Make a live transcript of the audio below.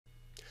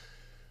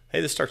Hey,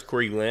 this is Dr.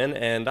 Corey Glenn,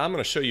 and I'm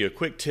going to show you a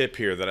quick tip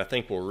here that I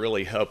think will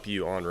really help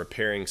you on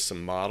repairing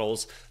some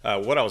models.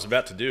 What I was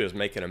about to do is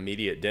make an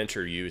immediate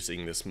denture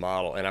using this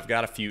model, and I've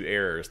got a few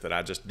errors that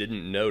I just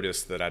didn't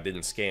notice that I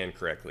didn't scan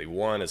correctly.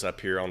 One is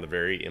up here on the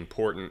very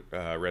important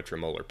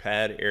retromolar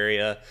pad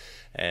area,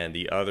 and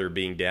the other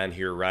being down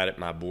here right at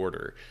my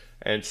border.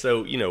 And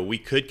so, we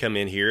could come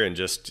in here and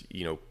just,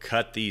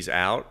 cut these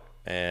out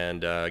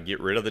and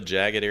get rid of the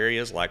jagged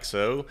areas like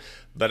so,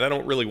 but I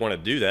don't really want to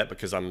do that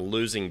because I'm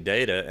losing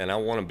data and I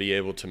want to be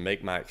able to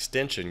make my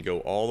extension go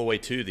all the way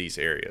to these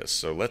areas.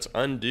 So let's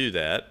undo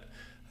that.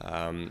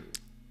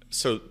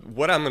 So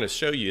what I'm going to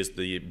show you is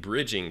the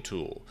bridging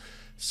tool.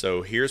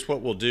 So here's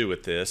what we'll do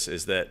with this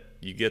is that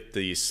you get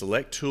the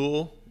select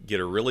tool, get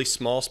a really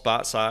small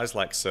spot size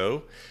like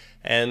so,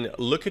 and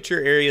look at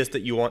your areas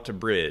that you want to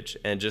bridge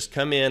and just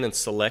come in and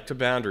select a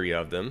boundary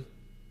of them,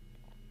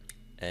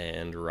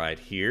 and right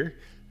here,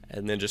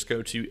 and then just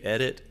go to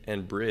edit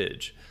and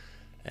bridge,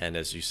 and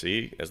as you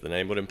see, as the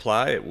name would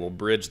imply, it will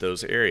bridge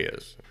those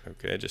areas.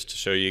 Okay, just to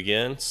show you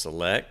again,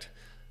 select,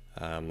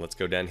 let's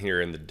go down here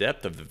in the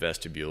depth of the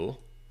vestibule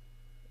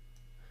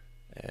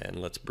and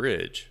let's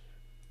bridge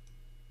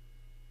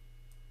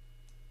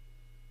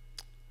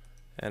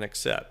and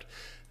accept.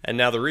 And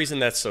now the reason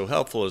that's so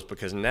helpful is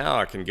because now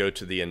I can go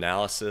to the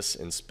analysis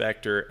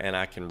inspector and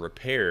I can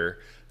repair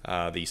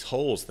these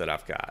holes that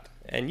I've got.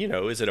 And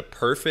is it a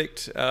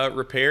perfect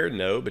repair?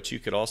 No, but you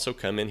could also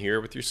come in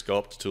here with your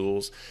sculpt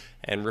tools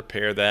and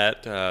repair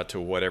that to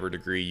whatever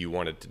degree you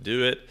wanted to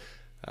do it.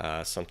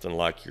 Something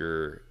like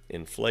your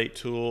inflate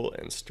tool,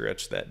 and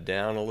stretch that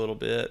down a little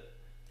bit.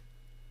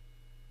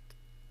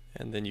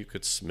 And then you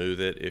could smooth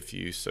it if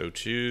you so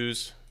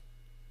choose.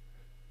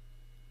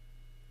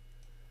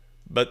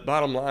 But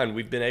bottom line,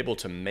 we've been able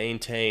to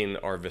maintain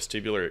our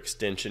vestibular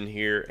extension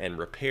here and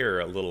repair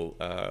a little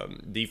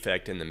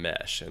defect in the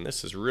mesh. And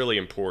this is really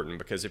important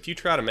because if you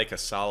try to make a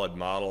solid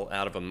model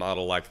out of a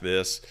model like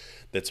this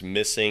that's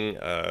missing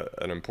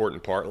an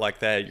important part like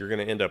that, you're going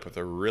to end up with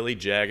a really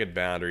jagged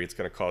boundary. It's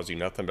going to cause you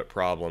nothing but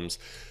problems.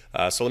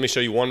 So let me show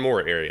you one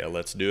more area.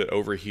 Let's do it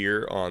over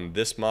here on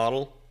this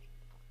model.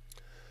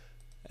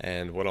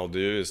 And what I'll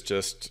do is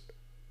just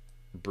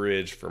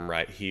bridge from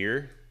right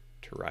here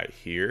to right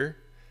here.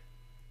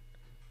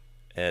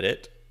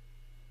 Edit,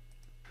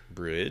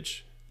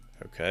 bridge,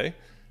 okay,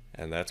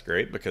 and that's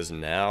great because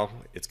now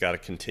it's got a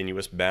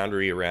continuous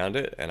boundary around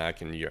it and I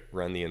can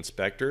run the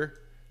inspector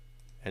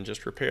and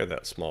just repair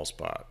that small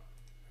spot.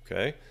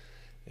 Okay,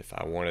 if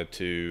I wanted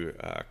to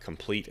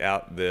complete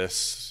out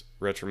this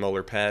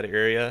retromolar pad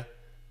area,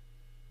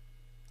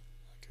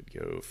 I could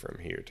go from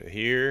here to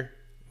here.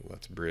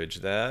 Let's bridge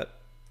that,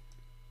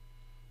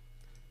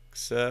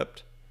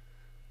 accept.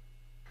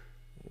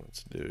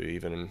 Let's do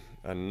even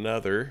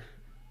another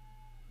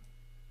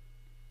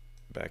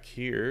back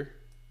here.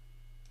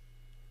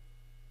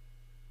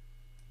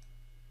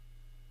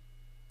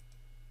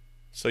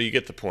 So you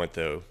get the point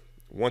though.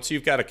 Once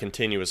you've got a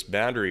continuous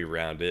boundary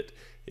around it,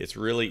 it's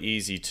really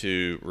easy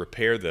to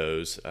repair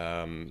those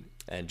and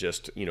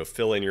just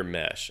fill in your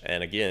mesh.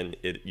 And again,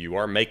 you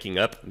are making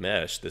up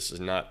mesh. This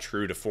is not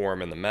true to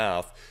form in the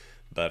mouth,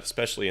 but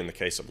especially in the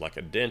case of like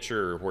a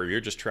denture where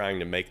you're just trying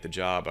to make the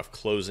job of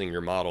closing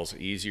your models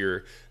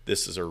easier,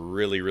 this is a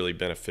really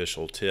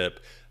beneficial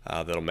tip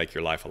that'll make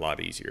your life a lot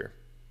easier.